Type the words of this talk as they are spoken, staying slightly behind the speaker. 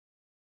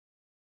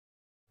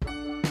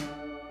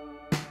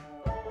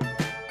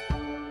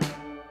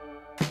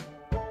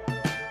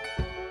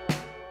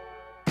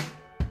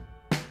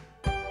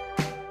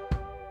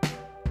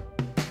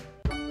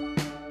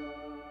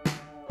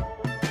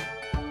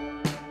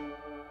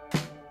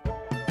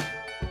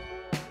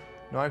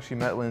No, I actually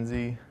met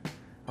Lindsey.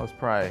 I was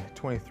probably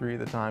 23 at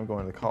the time,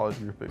 going to the college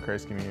group at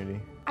Christ Community.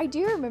 I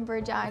do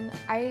remember John.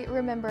 I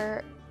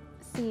remember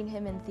seeing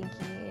him and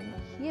thinking,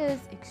 he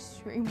is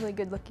extremely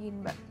good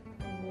looking, but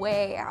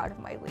way out of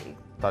my league.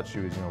 Thought she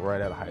was,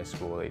 right out of high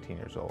school, 18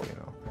 years old,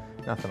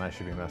 Nothing I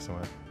should be messing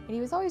with. And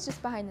he was always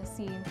just behind the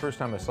scenes. First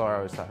time I saw her, I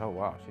always thought, oh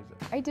wow,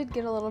 I did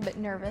get a little bit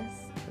nervous.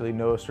 Really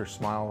noticed her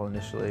smile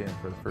initially and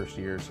for the first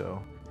year or so.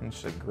 And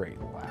she's a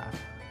great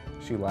laugh.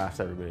 She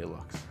laughs at everybody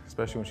looks,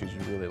 especially when she's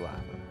really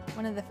laughing.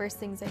 One of the first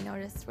things I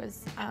noticed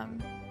was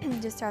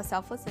just how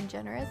selfless and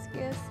generous he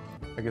is.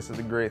 I guess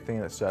the great thing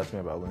that stood out to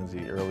me about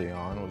Lindsey early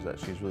on was that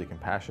she's really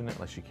compassionate,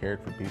 like she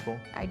cared for people.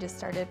 I just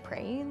started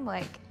praying,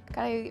 God,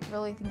 I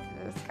really think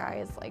that this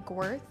guy is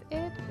worth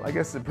it. I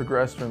guess it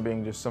progressed from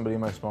being just somebody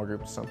in my small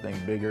group to something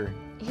bigger.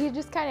 He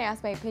just kind of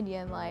asked my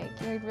opinion,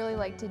 I'd really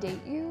like to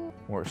date you.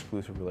 More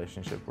exclusive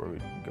relationship where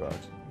we'd go out,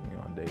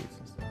 on dates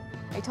and stuff.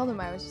 I told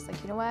him, I was just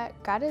you know what?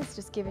 God has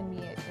just given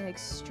me an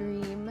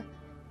extreme,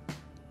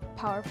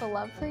 powerful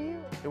love for you.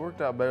 It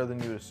worked out better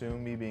than you would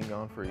assume, me being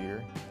gone for a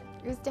year.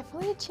 It was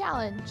definitely a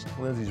challenge.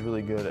 Lindsey's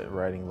really good at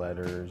writing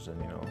letters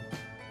and,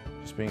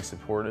 just being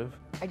supportive.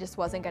 I just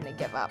wasn't going to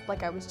give up.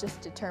 I was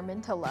just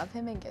determined to love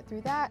him and get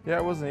through that. Yeah,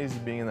 it wasn't easy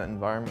being in that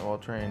environment while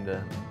trying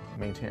to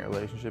maintain a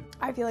relationship.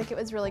 I feel like it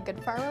was really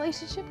good for our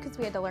relationship because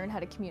we had to learn how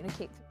to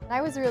communicate. And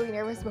I was really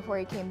nervous before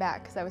he came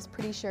back because I was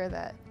pretty sure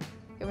that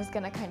it was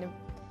going to kind of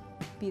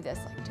be this,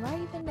 do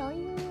I even know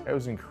you? It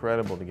was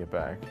incredible to get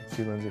back.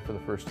 See Lindsey for the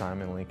first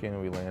time in Lincoln,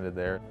 and we landed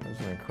there. It was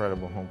an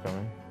incredible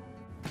homecoming.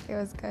 It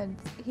was good.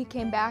 He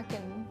came back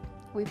and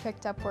we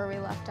picked up where we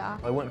left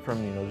off. I went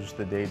from, just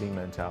the dating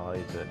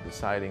mentality to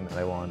deciding that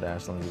I wanted to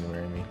ask Lindsey to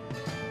marry me.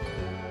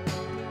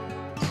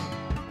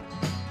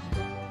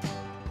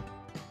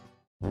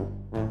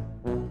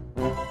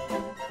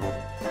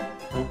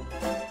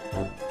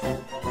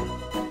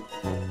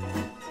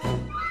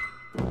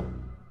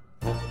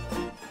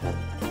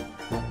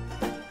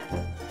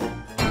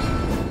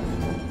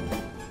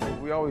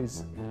 We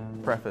always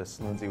preface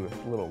Lindsey with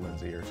little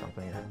Lindsey or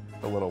something, or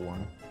the little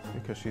one,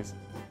 because she's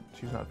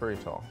not very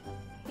tall.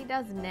 He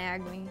does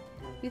nag me.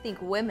 You think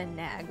women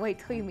nag? Wait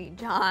till you meet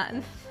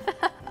John.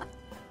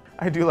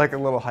 I do like a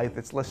little height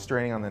that's less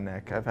straining on the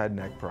neck. I've had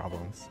neck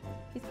problems.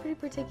 He's pretty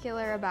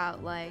particular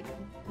about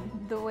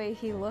the way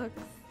he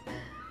looks.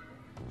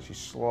 She's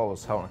slow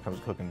as hell when it comes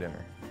to cooking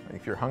dinner.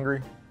 If you're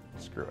hungry,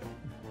 screw it.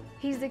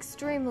 He's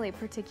extremely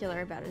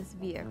particular about his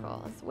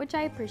vehicles, which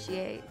I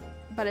appreciate,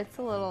 but it's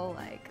a little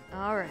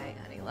all right,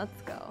 honey,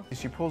 let's go.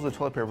 She pulls the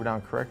toilet paper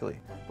down correctly,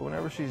 but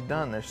whenever she's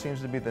done, there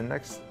seems to be the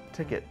next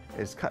ticket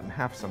is cut in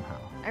half somehow.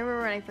 I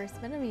remember when I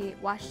first met him, he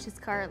washed his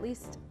car at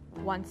least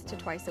once to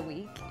twice a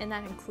week, and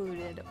that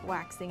included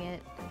waxing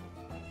it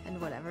and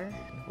whatever.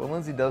 What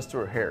Lindsey does to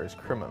her hair is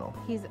criminal.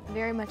 He's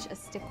very much a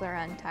stickler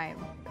on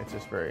time. It's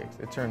just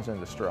it turns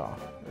into straw.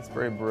 It's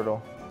very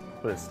brittle,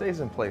 but it stays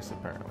in place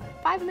apparently.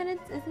 5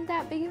 minutes isn't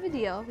that big of a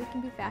deal. We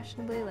can be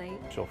fashionably late.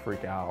 She'll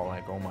freak out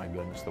oh my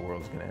goodness, the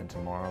world's gonna end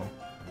tomorrow.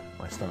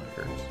 My stomach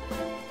hurts.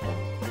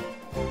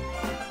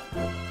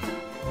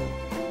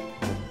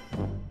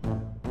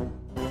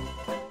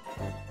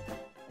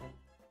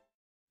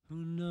 Who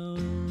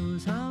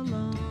knows how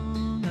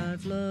long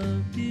I've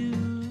loved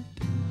you?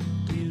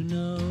 You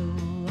know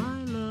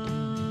I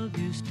love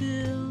you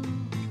still.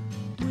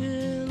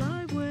 Will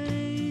I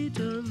wait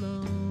a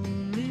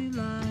lonely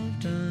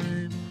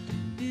lifetime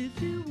if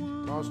you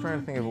want? I was trying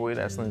to think of a way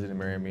to ask Lindsey to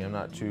marry me. I'm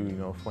not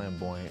too,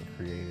 flamboyant,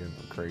 creative,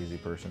 crazy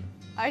person.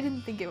 I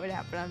didn't think it would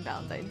happen on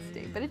Valentine's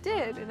Day, but it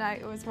did, and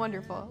it was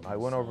wonderful. I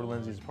went over to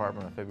Lindsey's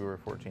apartment on February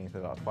 14th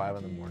at about 5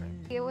 in the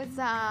morning. It was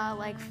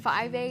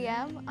 5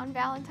 a.m. on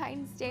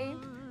Valentine's Day.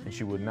 And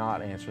she would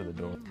not answer the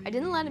door. I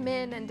didn't let him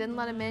in and didn't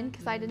let him in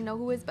because I didn't know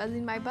who was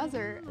buzzing my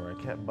buzzer.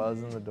 I kept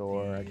buzzing the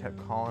door, I kept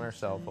calling her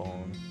cell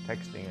phone,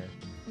 texting her.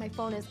 My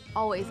phone is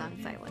always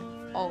on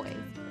silent, always.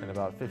 And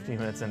about 15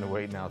 minutes into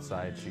waiting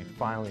outside, she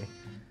finally,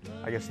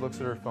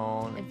 looks at her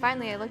phone. And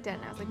finally I looked at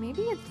it and I was like,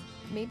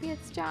 maybe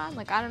it's John.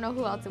 I don't know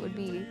who else it would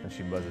be. And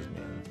she buzzes me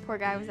in. Poor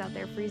guy was out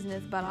there freezing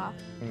his butt off.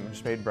 And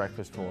just made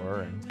breakfast for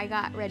her. And I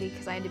got ready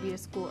because I had to be to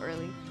school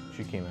early.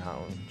 She came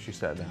out and she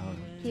sat down.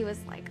 He was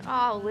like,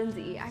 oh,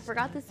 Lindsey, I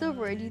forgot the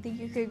silverware. Do you think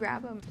you could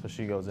grab them? So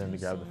she goes in to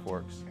grab the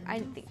forks. I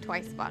didn't think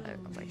twice about it.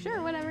 I was like,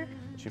 sure, whatever.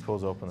 She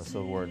pulls open the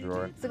silverware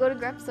drawer. So I go to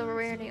grab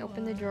silverware and I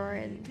opened the drawer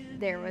and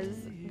there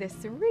was this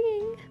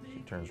ring.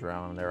 She turns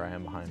around and there I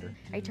am behind her.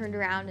 I turned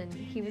around and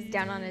he was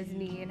down on his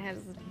knee and had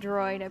his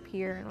droid up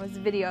here and was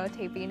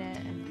videotaping it.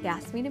 And he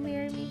asked me to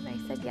marry me and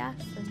I said yes.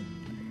 And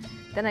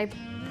then I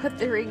put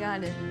the ring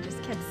on and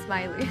just kept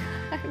smiling.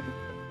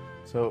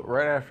 So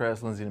right after I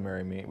asked Lindsey to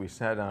marry me, we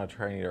sat down to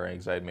try and eat our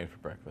eggs I had made for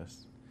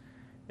breakfast.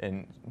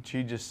 And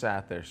she just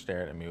sat there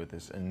staring at me with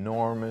this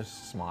enormous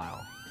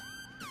smile.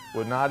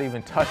 Would not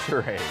even touch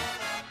her eggs.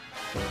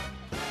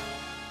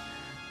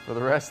 For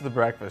the rest of the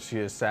breakfast, she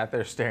just sat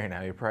there staring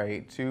at me, probably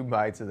ate 2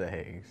 bites of the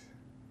eggs.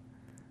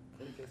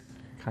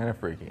 Kind of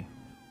freaky.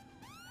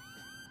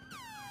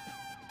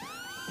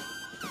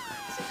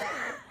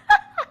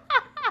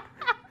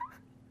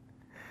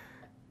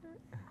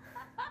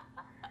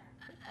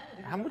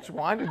 much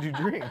wine did you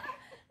drink?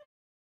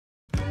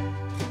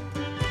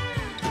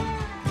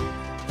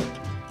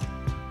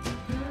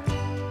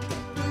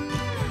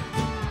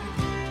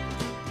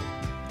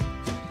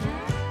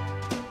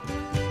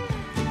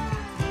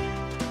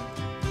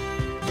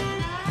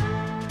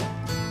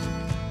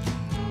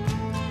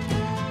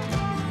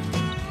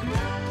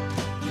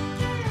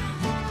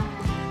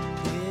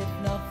 If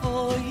not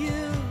for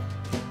you,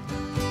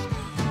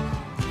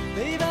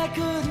 babe, I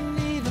couldn't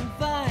even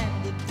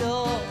find the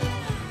door.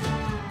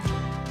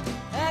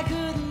 I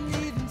couldn't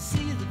even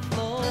see the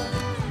floor.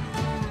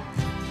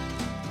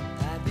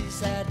 I'd be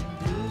sad and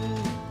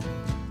blue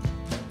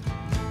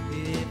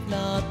if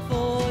not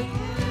for you.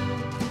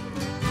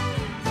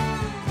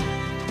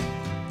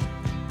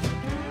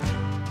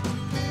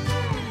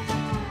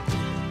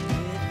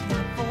 If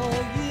not for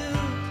you,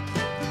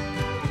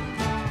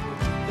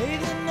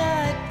 babe, the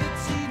night would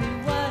see me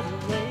wide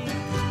awake.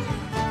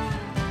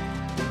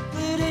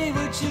 The day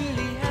would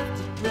surely have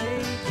to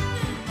break.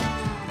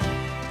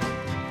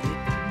 It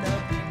would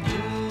not be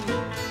new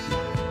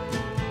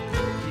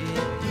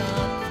if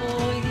not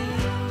for you.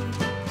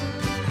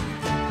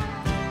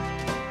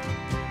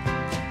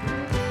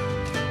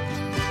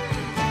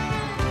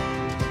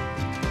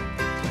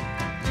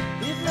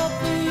 If not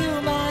for you,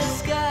 my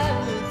sky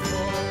would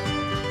fall.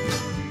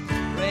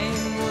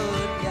 Rain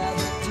would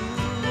gather too.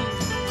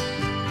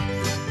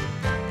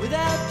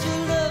 Without your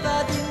love,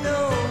 I'd be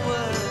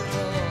nowhere at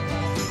all.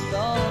 I'd be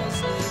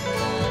lost if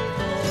not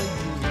for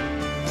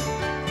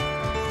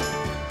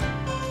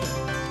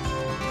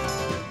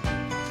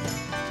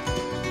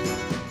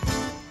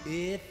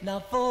you. If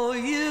not for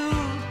you,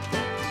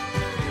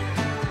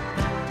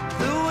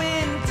 the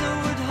winter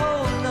would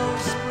hold no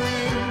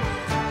spring.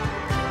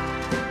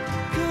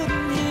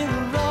 Couldn't hear a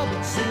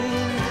robin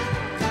sing.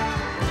 I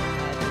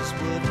just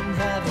wouldn't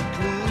have a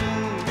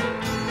clue.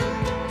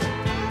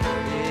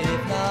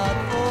 If not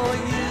for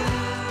you.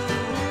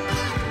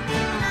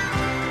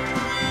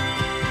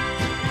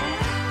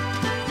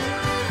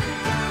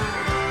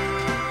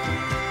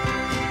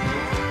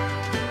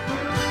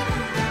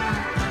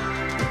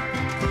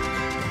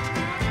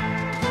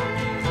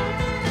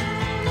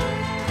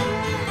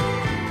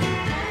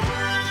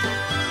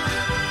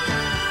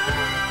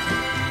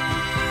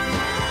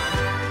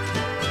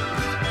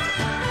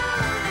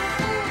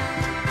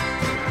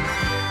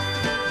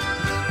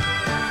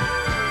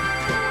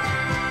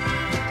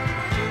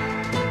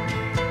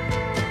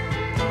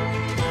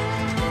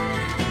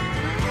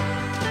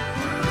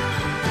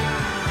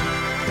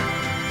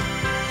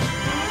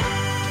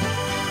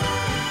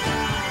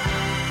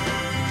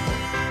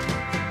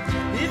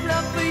 If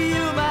not for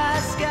you, my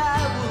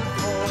sky would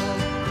fall.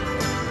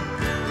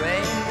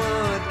 Rain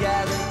would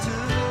gather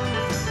too.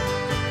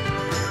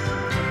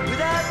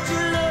 Without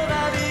your love,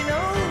 I'd be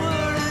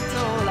nowhere at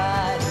all.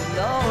 I'd be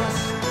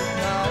lost if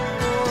not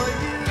for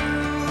you.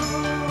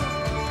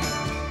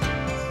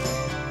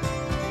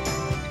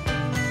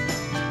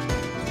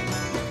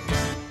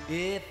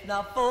 If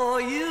not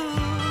for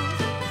you.